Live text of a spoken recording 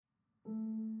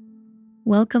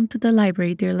Welcome to the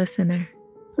library, dear listener.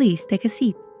 Please take a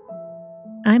seat.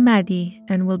 I'm Maddie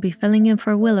and will be filling in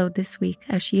for Willow this week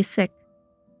as she is sick.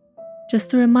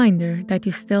 Just a reminder that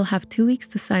you still have 2 weeks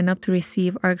to sign up to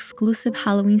receive our exclusive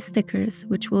Halloween stickers,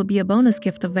 which will be a bonus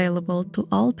gift available to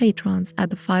all patrons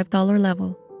at the $5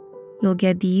 level. You'll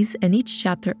get these and each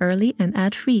chapter early and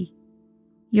ad-free.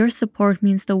 Your support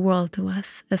means the world to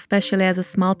us, especially as a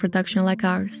small production like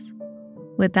ours.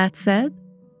 With that said,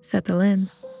 settle in.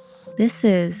 This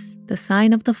is The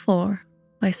Sign of the Four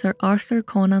by Sir Arthur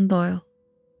Conan Doyle.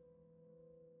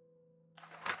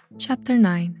 Chapter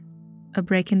 9. A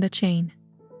Break in the Chain.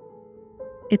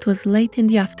 It was late in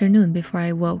the afternoon before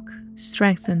I woke,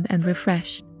 strengthened and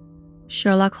refreshed.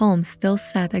 Sherlock Holmes still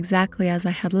sat exactly as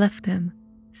I had left him,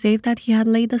 save that he had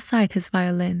laid aside his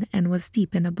violin and was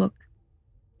deep in a book.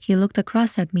 He looked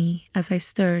across at me as I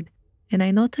stirred, and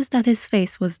I noticed that his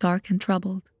face was dark and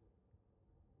troubled.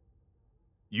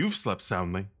 You've slept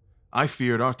soundly. I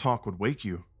feared our talk would wake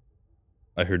you.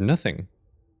 I heard nothing.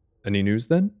 Any news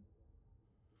then?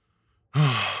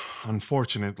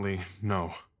 Unfortunately,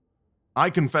 no. I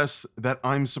confess that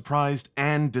I'm surprised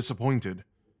and disappointed.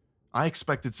 I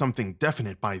expected something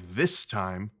definite by this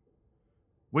time.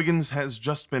 Wiggins has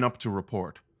just been up to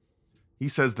report. He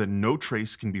says that no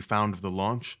trace can be found of the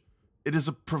launch. It is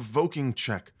a provoking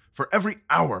check, for every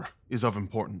hour is of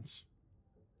importance.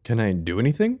 Can I do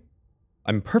anything?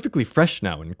 I'm perfectly fresh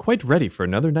now and quite ready for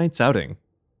another night's outing.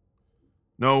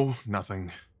 No,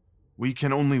 nothing. We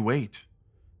can only wait.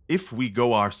 If we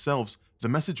go ourselves, the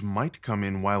message might come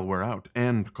in while we're out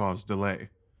and cause delay.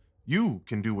 You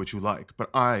can do what you like, but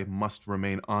I must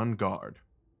remain on guard.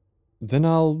 Then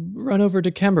I'll run over to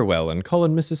Camberwell and call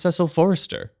on Mrs. Cecil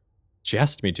Forrester. She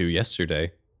asked me to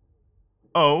yesterday.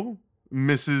 Oh,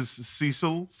 Mrs.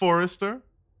 Cecil Forrester?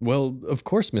 Well, of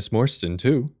course Miss Morstan,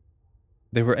 too.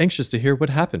 They were anxious to hear what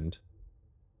happened.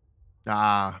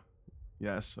 Ah,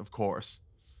 yes, of course.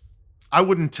 I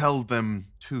wouldn't tell them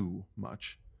too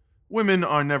much. Women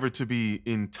are never to be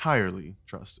entirely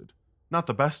trusted. Not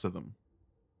the best of them.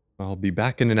 I'll be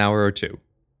back in an hour or two.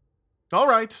 All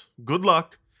right, good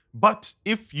luck. But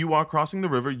if you are crossing the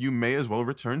river, you may as well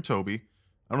return Toby.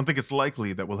 I don't think it's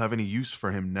likely that we'll have any use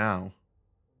for him now.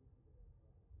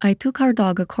 I took our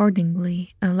dog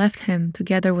accordingly and left him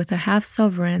together with a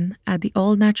half-sovereign at the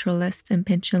old naturalist in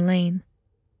Pinchin Lane.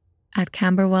 At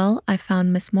Camberwell, I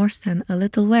found Miss Morstan a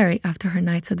little wary after her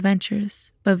night's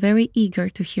adventures, but very eager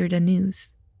to hear the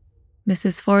news.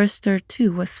 Mrs. Forrester,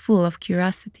 too, was full of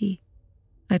curiosity.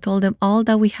 I told them all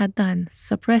that we had done,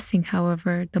 suppressing,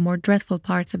 however, the more dreadful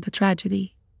parts of the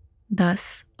tragedy.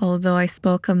 Thus, although I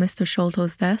spoke of Mr.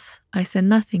 Sholto's death, I said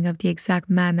nothing of the exact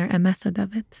manner and method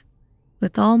of it.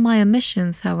 With all my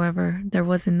omissions, however, there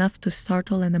was enough to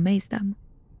startle and amaze them.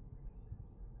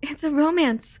 It's a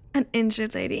romance. An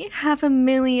injured lady,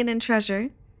 $500,000 in treasure,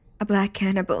 a black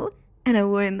cannibal, and a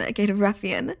one-legged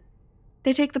ruffian.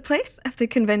 They take the place of the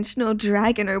conventional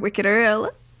dragon or wicked earl.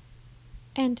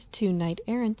 And 2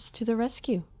 knight-errants to the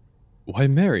rescue. Why,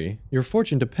 Mary, your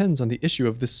fortune depends on the issue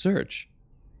of this search.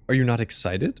 Are you not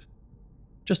excited?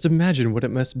 Just imagine what it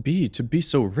must be to be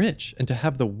so rich and to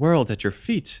have the world at your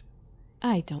feet.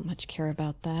 I don't much care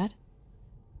about that.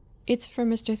 It's for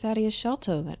Mr. Thaddeus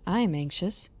Sholto that I'm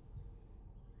anxious.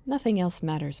 Nothing else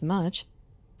matters much,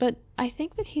 but I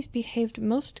think that he's behaved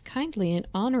most kindly and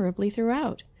honorably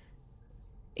throughout.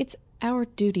 It's our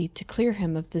duty to clear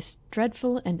him of this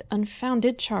dreadful and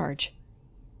unfounded charge.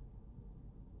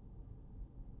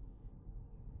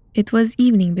 It was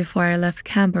evening before I left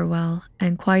Camberwell,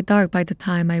 and quite dark by the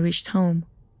time I reached home.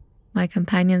 My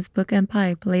companion's book and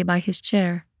pipe lay by his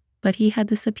chair, but he had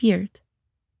disappeared.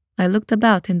 I looked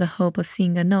about in the hope of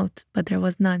seeing a note, but there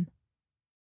was none.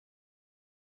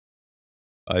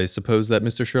 I suppose that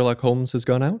Mr. Sherlock Holmes has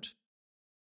gone out?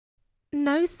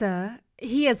 No, sir.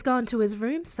 He has gone to his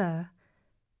room, sir.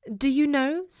 Do you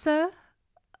know, sir?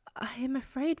 I am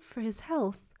afraid for his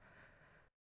health.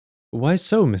 Why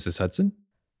so, Mrs. Hudson?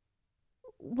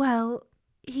 Well,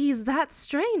 he's that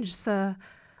strange, sir.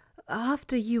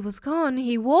 After you was gone,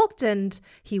 he walked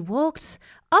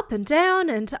up and down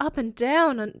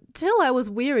until I was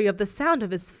weary of the sound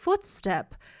of his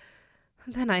footstep.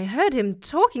 Then I heard him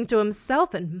talking to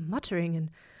himself and muttering, and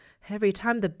every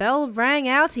time the bell rang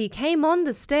out, he came on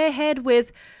the stairhead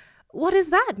with, "What is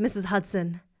that, Mrs.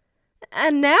 Hudson?"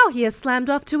 And now he has slammed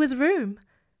off to his room,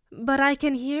 but I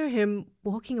can hear him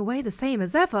walking away the same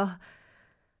as ever.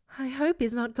 I hope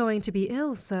he's not going to be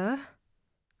ill, sir.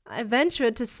 I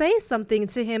ventured to say something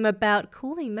to him about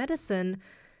cooling medicine,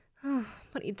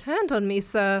 but he turned on me,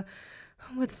 sir,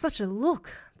 with such a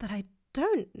look that I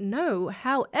don't know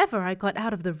how ever I got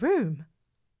out of the room.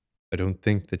 I don't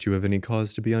think that you have any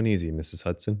cause to be uneasy, Mrs.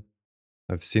 Hudson.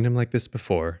 I've seen him like this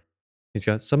before. He's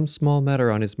got some small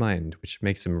matter on his mind which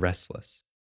makes him restless.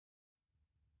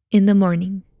 In the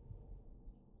morning,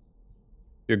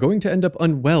 You're going to end up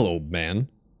unwell, old man.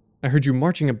 I heard you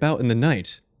marching about in the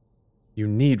night. You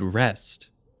need rest.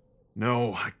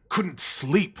 No, I couldn't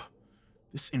sleep.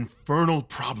 This infernal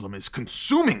problem is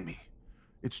consuming me.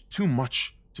 It's too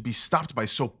much to be stopped by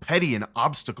so petty an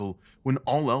obstacle when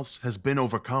all else has been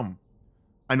overcome.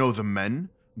 I know the men,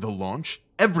 the launch,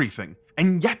 everything,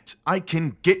 and yet I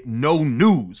can get no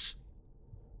news.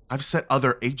 I've set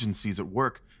other agencies at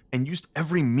work and used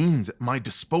every means at my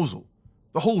disposal.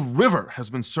 The whole river has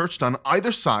been searched on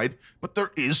either side, but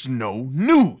there is no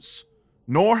news.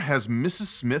 Nor has Mrs.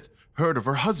 Smith heard of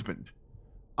her husband.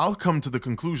 I'll come to the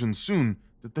conclusion soon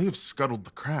that they have scuttled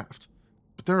the craft,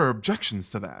 but there are objections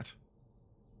to that.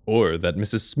 Or that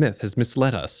Mrs. Smith has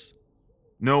misled us.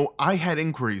 No, I had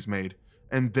inquiries made,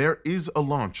 and there is a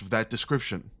launch of that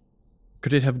description.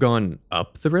 Could it have gone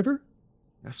up the river?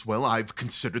 Yes, well, I've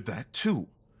considered that too.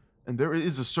 And there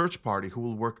is a search party who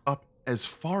will work up as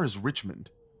far as Richmond.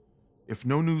 If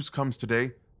no news comes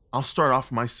today, I'll start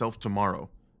off myself tomorrow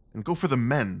and go for the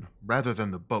men rather than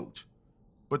the boat.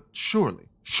 But surely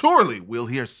we'll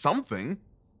hear something.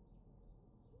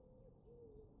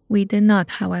 we did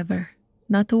not, however.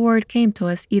 Not a word came to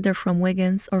us either from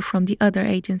Wiggins or from the other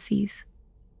agencies.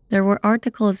 There were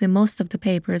articles in most of the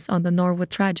papers on the Norwood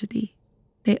tragedy.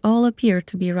 They all appeared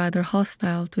to be rather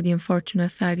hostile to the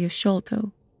unfortunate Thaddeus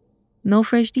Sholto. No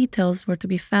fresh details were to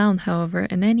be found, however,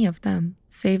 in any of them,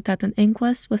 save that an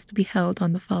inquest was to be held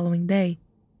on the following day.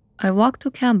 I walked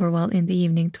to Camberwell in the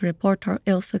evening to report our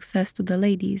ill success to the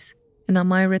ladies, and on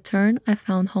my return I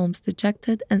found Holmes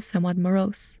dejected and somewhat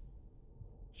morose.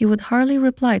 He would hardly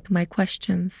reply to my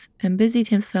questions, and busied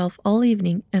himself all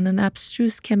evening in an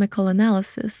abstruse chemical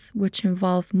analysis which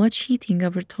involved much heating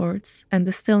of retorts and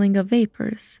distilling of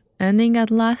vapors, ending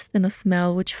at last in a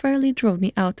smell which fairly drove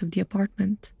me out of the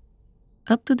apartment.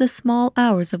 Up to the small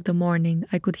hours of the morning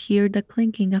I could hear the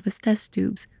clinking of his test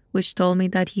tubes, which told me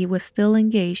that he was still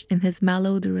engaged in his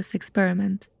malodorous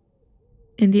experiment.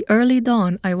 In the early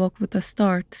dawn I woke with a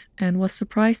start, and was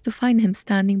surprised to find him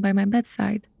standing by my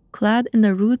bedside, clad in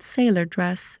a rude sailor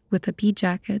dress with a pea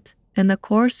jacket and a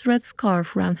coarse red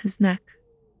scarf round his neck.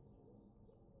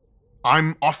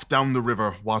 I'm off down the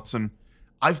river, Watson.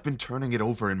 I've been turning it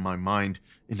over in my mind,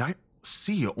 and I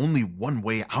see only one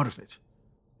way out of it.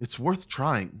 It's worth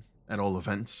trying, at all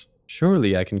events.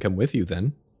 Surely I can come with you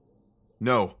then.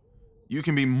 No, you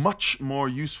can be much more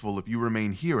useful if you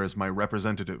remain here as my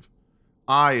representative.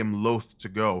 I am loath to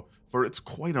go, for it's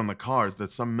quite on the cards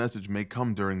that some message may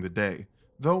come during the day,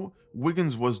 though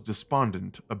Wiggins was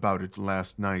despondent about it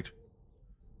last night.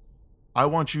 I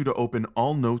want you to open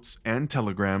all notes and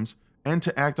telegrams, and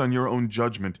to act on your own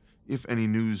judgment if any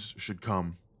news should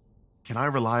come. Can I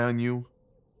rely on you?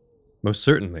 Most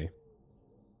certainly.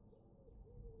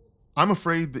 I'm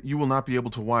afraid that you will not be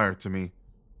able to wire to me.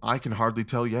 I can hardly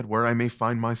tell yet where I may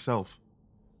find myself.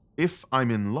 If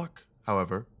I'm in luck,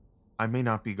 however, I may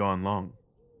not be gone long.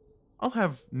 I'll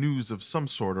have news of some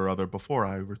sort or other before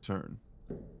I return.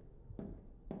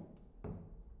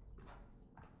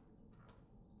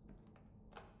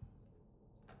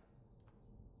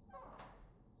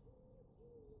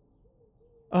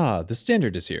 Ah, the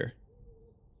Standard is here.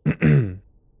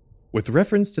 With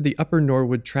reference to the Upper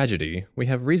Norwood tragedy, we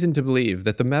have reason to believe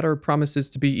that the matter promises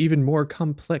to be even more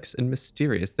complex and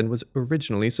mysterious than was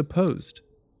originally supposed.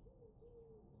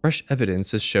 Fresh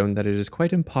evidence has shown that it is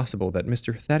quite impossible that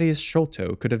Mr. Thaddeus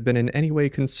Sholto could have been in any way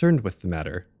concerned with the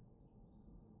matter.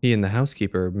 He and the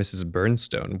housekeeper, Mrs.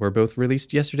 Burnstone, were both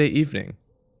released yesterday evening.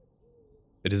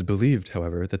 It is believed,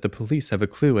 however, that the police have a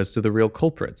clue as to the real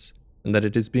culprits, and that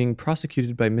it is being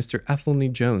prosecuted by Mr. Athelney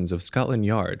Jones of Scotland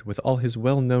Yard with all his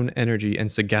well-known energy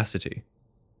and sagacity.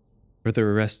 Further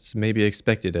arrests may be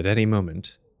expected at any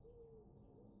moment.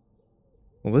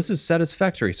 Well, this is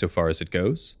satisfactory so far as it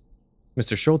goes.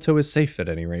 Mr. Sholto is safe at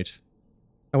any rate.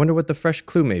 I wonder what the fresh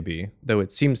clue may be, though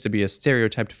it seems to be a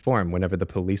stereotyped form whenever the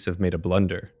police have made a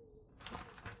blunder.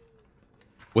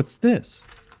 What's this?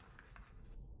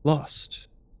 Lost.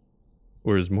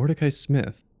 Or is Mordecai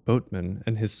Smith, boatman,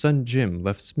 and his son Jim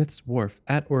left Smith's Wharf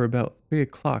at or about 3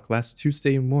 o'clock last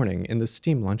Tuesday morning in the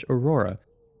steam launch Aurora,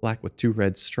 black with 2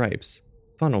 red stripes,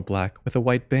 funnel black with a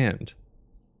white band.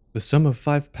 The sum of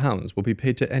 £5 will be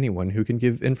paid to anyone who can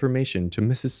give information to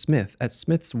Mrs. Smith at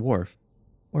Smith's Wharf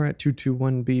or at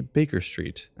 221B Baker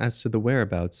Street as to the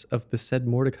whereabouts of the said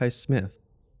Mordecai Smith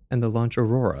and the launch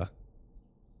Aurora.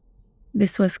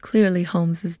 This was clearly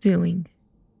Holmes's doing.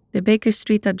 The Baker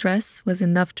Street address was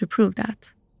enough to prove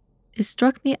that. It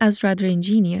struck me as rather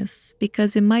ingenious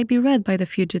because it might be read by the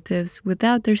fugitives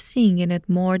without their seeing in it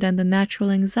more than the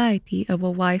natural anxiety of a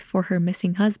wife for her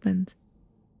missing husband.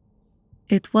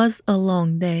 It was a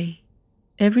long day.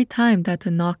 Every time that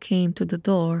a knock came to the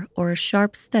door or a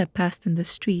sharp step passed in the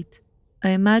street,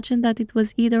 I imagined that it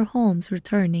was either Holmes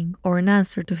returning or an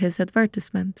answer to his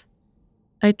advertisement.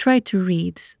 I tried to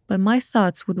read, but my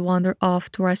thoughts would wander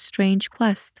off to our strange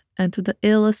quest and to the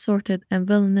ill-assorted and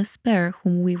villainous pair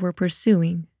whom we were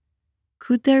pursuing.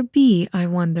 Could there be, I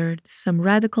wondered, some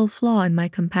radical flaw in my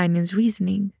companion's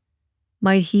reasoning?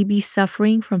 Might he be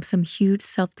suffering from some huge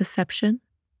self-deception?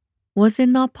 Was it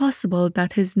not possible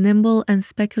that his nimble and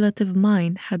speculative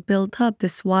mind had built up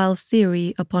this wild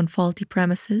theory upon faulty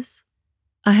premises?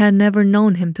 I had never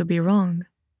known him to be wrong,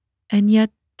 and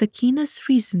yet the keenest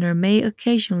reasoner may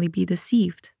occasionally be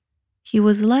deceived. He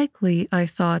was likely, I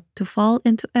thought, to fall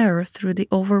into error through the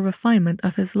over-refinement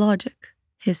of his logic,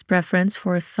 his preference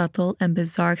for a subtle and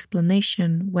bizarre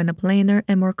explanation when a plainer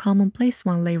and more commonplace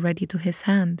one lay ready to his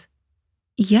hand.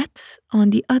 Yet,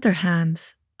 on the other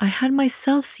hand, I had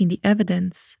myself seen the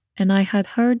evidence, and I had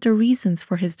heard the reasons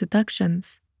for his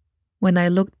deductions. When I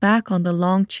looked back on the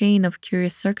long chain of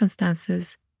curious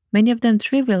circumstances, many of them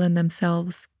trivial in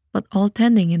themselves, but all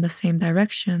tending in the same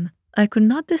direction, I could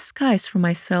not disguise from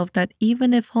myself that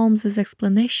even if Holmes's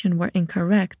explanation were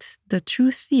incorrect, the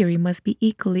true theory must be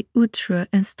equally outre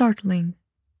and startling.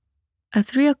 At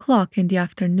 3 o'clock in the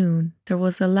afternoon, there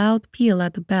was a loud peal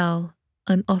at the bell,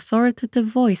 an authoritative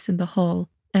voice in the hall,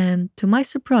 and, to my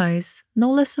surprise, no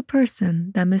less a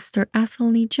person than Mr.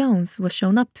 Athelney Jones was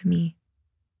shown up to me.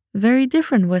 Very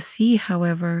different was he,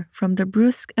 however, from the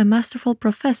brusque and masterful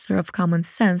professor of common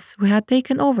sense who had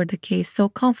taken over the case so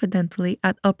confidently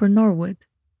at Upper Norwood.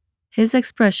 His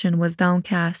expression was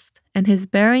downcast, and his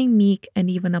bearing meek and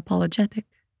even apologetic.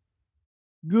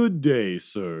 Good day,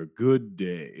 sir, good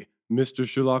day. Mr.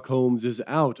 Sherlock Holmes is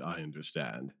out, I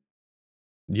understand.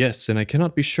 Yes, and I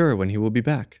cannot be sure when he will be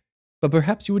back. But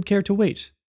perhaps you would care to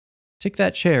wait. Take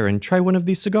that chair and try one of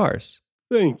these cigars.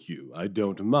 Thank you, I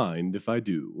don't mind if I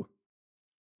do.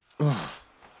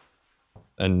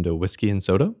 And a whiskey and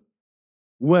soda?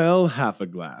 Well, half a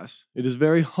glass. It is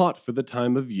very hot for the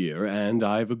time of year, and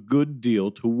I've a good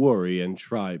deal to worry and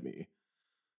try me.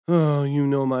 Oh, you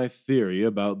know my theory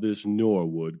about this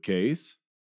Norwood case?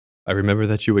 I remember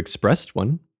that you expressed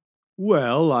one.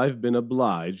 Well, I've been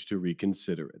obliged to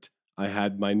reconsider it. I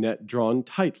had my net drawn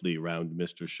tightly round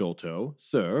Mr. Sholto,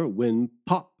 sir, when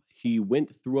pop he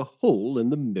went through a hole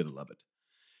in the middle of it.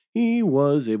 He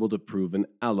was able to prove an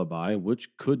alibi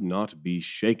which could not be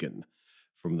shaken.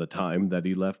 From the time that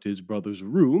he left his brother's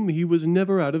room, he was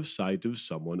never out of sight of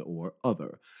someone or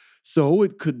other. So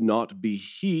it could not be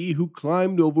he who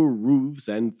climbed over roofs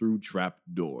and through trap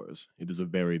doors. It is a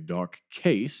very dark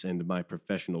case, and my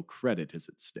professional credit is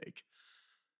at stake.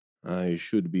 I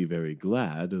should be very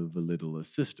glad of a little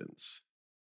assistance.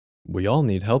 We all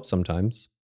need help sometimes.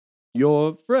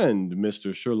 Your friend,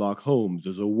 Mr. Sherlock Holmes,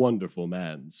 is a wonderful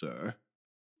man, sir.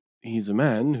 He's a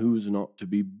man who's not to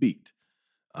be beat.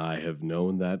 I have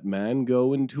known that man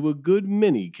go into a good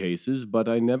many cases, but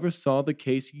I never saw the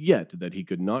case yet that he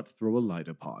could not throw a light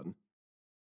upon.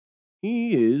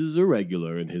 He is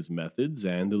irregular in his methods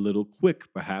and a little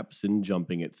quick, perhaps, in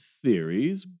jumping at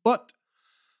theories, but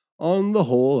on the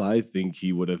whole, I think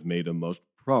he would have made a most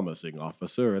promising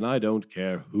officer, and I don't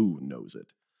care who knows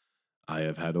it. I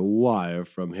have had a wire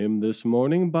from him this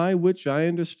morning by which I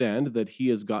understand that he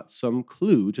has got some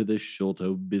clue to this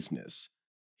Sholto business.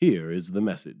 Here is the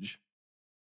message.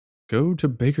 Go to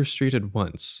Baker Street at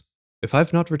once. If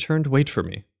I've not returned, wait for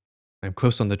me. I'm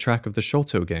close on the track of the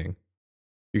Sholto gang.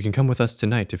 You can come with us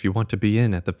tonight if you want to be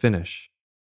in at the finish.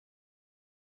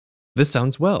 This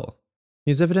sounds well.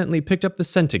 He's evidently picked up the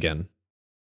scent again.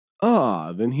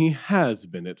 Ah, then he has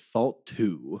been at fault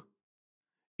too.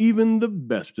 Even the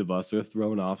best of us are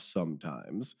thrown off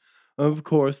sometimes. Of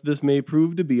course, this may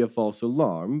prove to be a false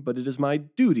alarm, but it is my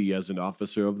duty as an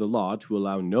officer of the law to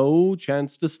allow no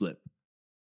chance to slip.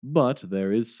 But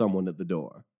there is someone at the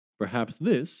door. Perhaps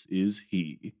this is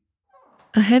he.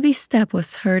 A heavy step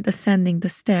was heard ascending the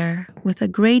stair, with a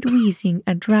great wheezing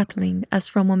and rattling as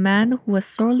from a man who was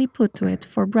sorely put to it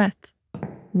for breath.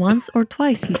 Once or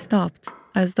twice he stopped,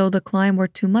 as though the climb were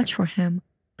too much for him,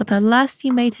 but at last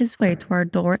he made his way to our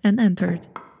door and entered.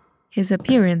 His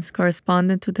appearance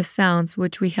corresponded to the sounds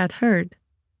which we had heard.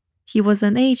 He was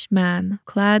an aged man,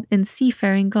 clad in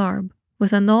seafaring garb,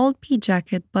 with an old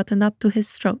pea-jacket buttoned up to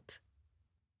his throat.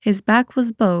 His back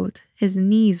was bowed, his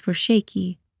knees were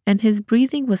shaky, and his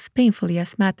breathing was painfully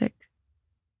asthmatic.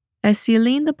 As he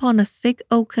leaned upon a thick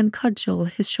oaken cudgel,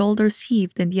 his shoulders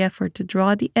heaved in the effort to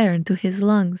draw the air into his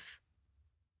lungs.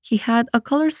 He had a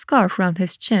colored scarf round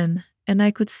his chin, and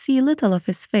I could see little of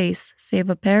his face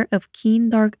save a pair of keen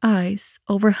dark eyes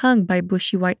overhung by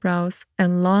bushy white brows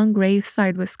and long gray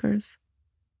side whiskers.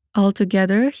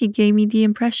 Altogether, he gave me the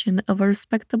impression of a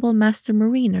respectable master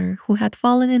mariner who had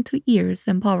fallen into years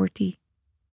and poverty.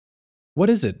 What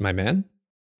is it, my man?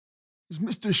 Is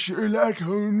Mr. Sherlock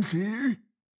Holmes here?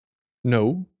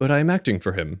 No, but I am acting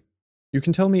for him. You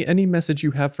can tell me any message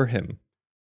you have for him.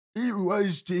 It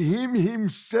was to him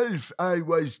himself I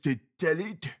was to tell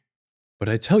it. But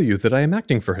I tell you that I am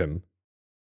acting for him.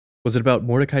 Was it about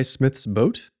Mordecai Smith's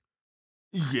boat?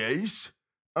 Yes,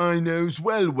 I knows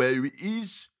well where it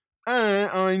is,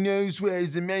 and I knows where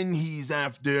the men he's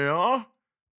after are,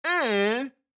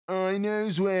 and I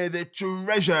knows where the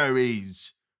treasure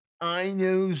is. I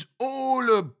knows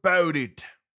all about it.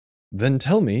 Then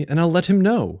tell me, and I'll let him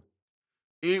know.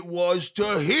 It was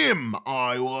to him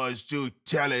I was to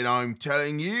tell it, I'm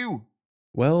telling you.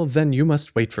 Well, then you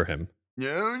must wait for him.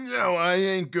 No, I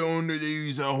ain't going to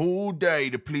lose a whole day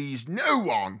to please no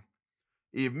one.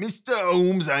 If Mr.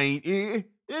 Holmes ain't here,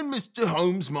 then Mr.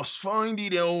 Holmes must find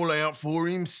it all out for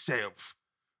himself.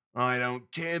 I don't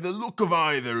care the look of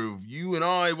either of you, and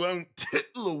I won't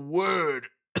tittle a word.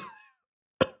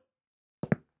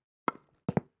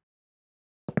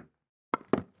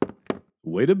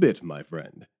 Wait a bit, my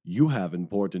friend. You have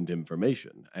important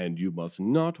information, and you must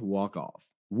not walk off.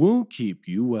 We'll keep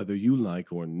you whether you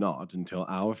like or not until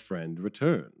our friend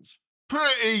returns.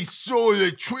 Pretty sort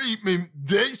of treatment,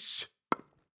 this.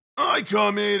 I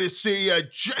come here to see a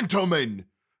gentleman,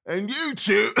 and you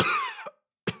two,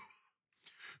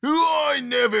 who I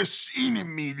never seen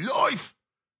in me life,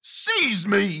 seize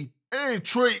me and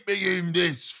treat me in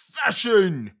this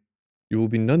fashion. You will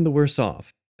be none the worse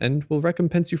off, and will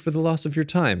recompense you for the loss of your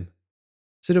time.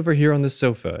 Sit over here on this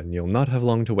sofa, and you'll not have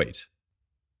long to wait.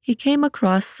 He came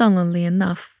across sullenly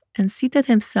enough and seated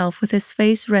himself with his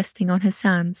face resting on his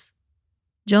hands.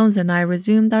 Jones and I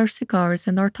resumed our cigars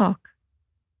and our talk.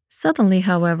 Suddenly,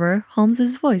 however,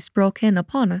 Holmes's voice broke in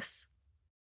upon us.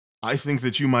 I think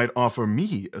that you might offer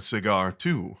me a cigar,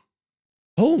 too.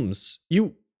 Holmes,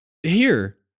 you...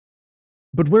 here.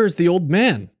 But where's the old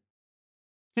man?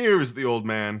 Here is the old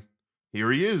man. Here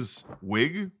he is,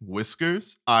 wig,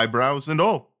 whiskers, eyebrows, and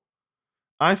all.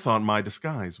 I thought my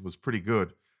disguise was pretty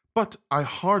good, but I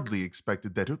hardly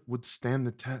expected that it would stand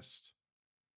the test.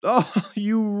 Oh,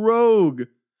 you rogue!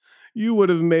 You would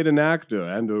have made an actor,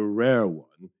 and a rare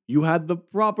one. You had the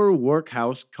proper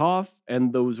workhouse cough,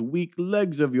 and those weak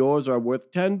legs of yours are worth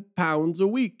 £10 a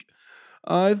week.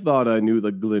 I thought I knew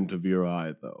the glint of your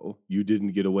eye, though. You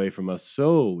didn't get away from us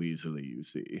so easily, you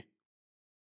see.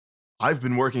 I've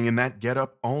been working in that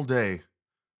getup all day.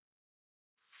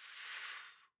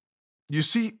 You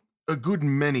see, a good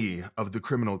many of the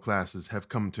criminal classes have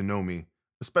come to know me,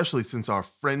 especially since our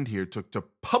friend here took to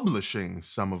publishing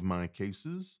some of my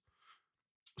cases.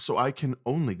 So I can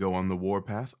only go on the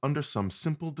warpath under some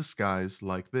simple disguise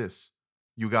like this.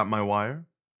 You got my wire?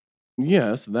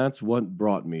 Yes, that's what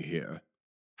brought me here.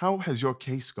 How has your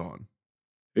case gone?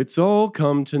 It's all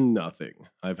come to nothing.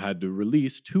 I've had to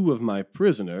release 2 of my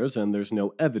prisoners, and there's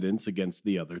no evidence against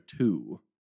the other 2.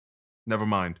 Never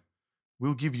mind.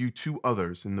 We'll give you 2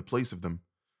 others in the place of them.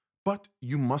 But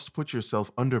you must put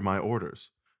yourself under my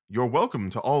orders. You're welcome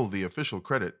to all the official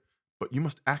credit, but you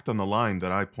must act on the line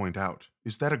that I point out.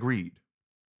 Is that agreed?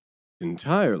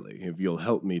 Entirely, if you'll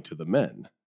help me to the men.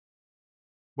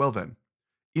 Well then,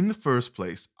 in the first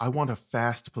place, I want a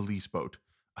fast police boat,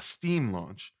 a steam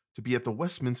launch, to be at the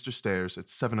Westminster Stairs at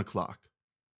 7 o'clock.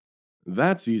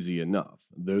 That's easy enough.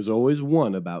 There's always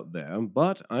one about there,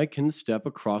 but I can step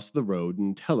across the road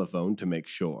and telephone to make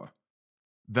sure.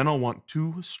 Then I'll want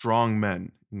 2 strong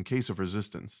men in case of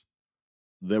resistance.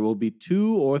 There will be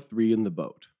 2 or 3 in the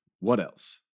boat. What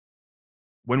else?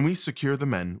 When we secure the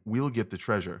men, we'll get the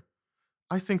treasure.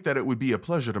 I think that it would be a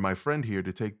pleasure to my friend here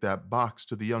to take that box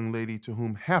to the young lady to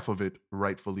whom half of it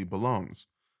rightfully belongs.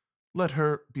 Let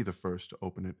her be the first to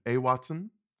open it, eh,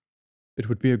 Watson? It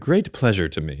would be a great pleasure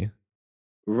to me.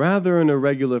 Rather an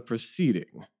irregular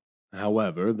proceeding.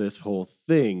 However, this whole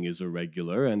thing is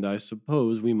irregular, and I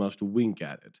suppose we must wink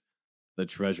at it. The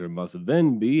treasure must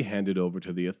then be handed over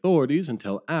to the authorities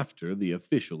until after the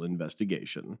official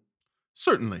investigation.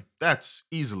 Certainly, that's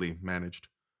easily managed.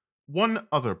 One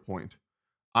other point.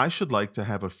 I should like to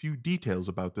have a few details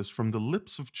about this from the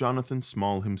lips of Jonathan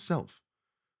Small himself.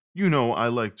 You know I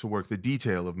like to work the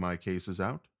detail of my cases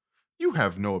out. You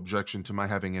have no objection to my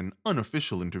having an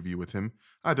unofficial interview with him,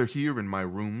 either here in my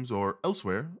rooms or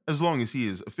elsewhere, as long as he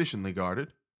is efficiently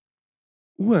guarded.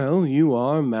 Well, you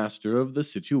are master of the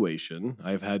situation.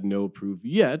 I've had no proof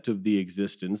yet of the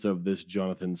existence of this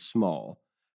Jonathan Small.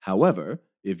 However,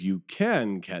 if you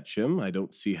can catch him, I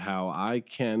don't see how I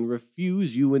can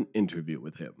refuse you an interview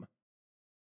with him.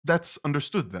 That's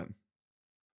understood then.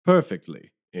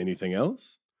 Perfectly. Anything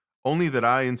else? Only that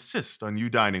I insist on you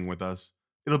dining with us.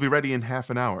 It'll be ready in half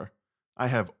an hour. I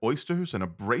have oysters and a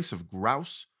brace of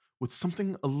grouse with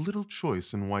something a little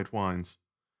choice in white wines.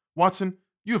 Watson,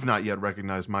 you have not yet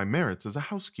recognized my merits as a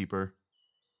housekeeper.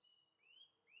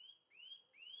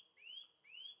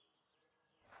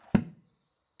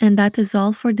 And that is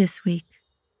all for this week.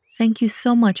 Thank you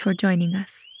so much for joining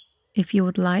us. If you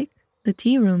would like, the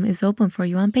tea room is open for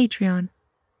you on Patreon.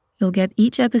 You'll get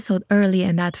each episode early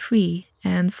and ad-free,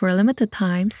 and for a limited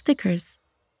time, stickers.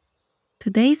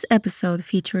 Today's episode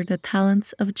featured the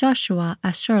talents of Joshua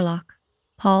as Sherlock,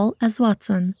 Paul as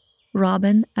Watson,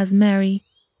 Robin as Mary,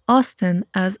 Austin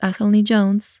as Athelney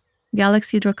Jones,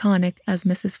 Galaxy Draconic as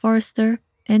Mrs. Forrester,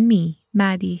 and me,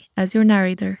 Maddie, as your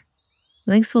narrator.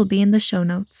 Links will be in the show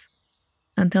notes.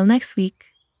 Until next week,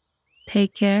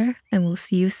 take care and we'll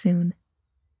see you soon.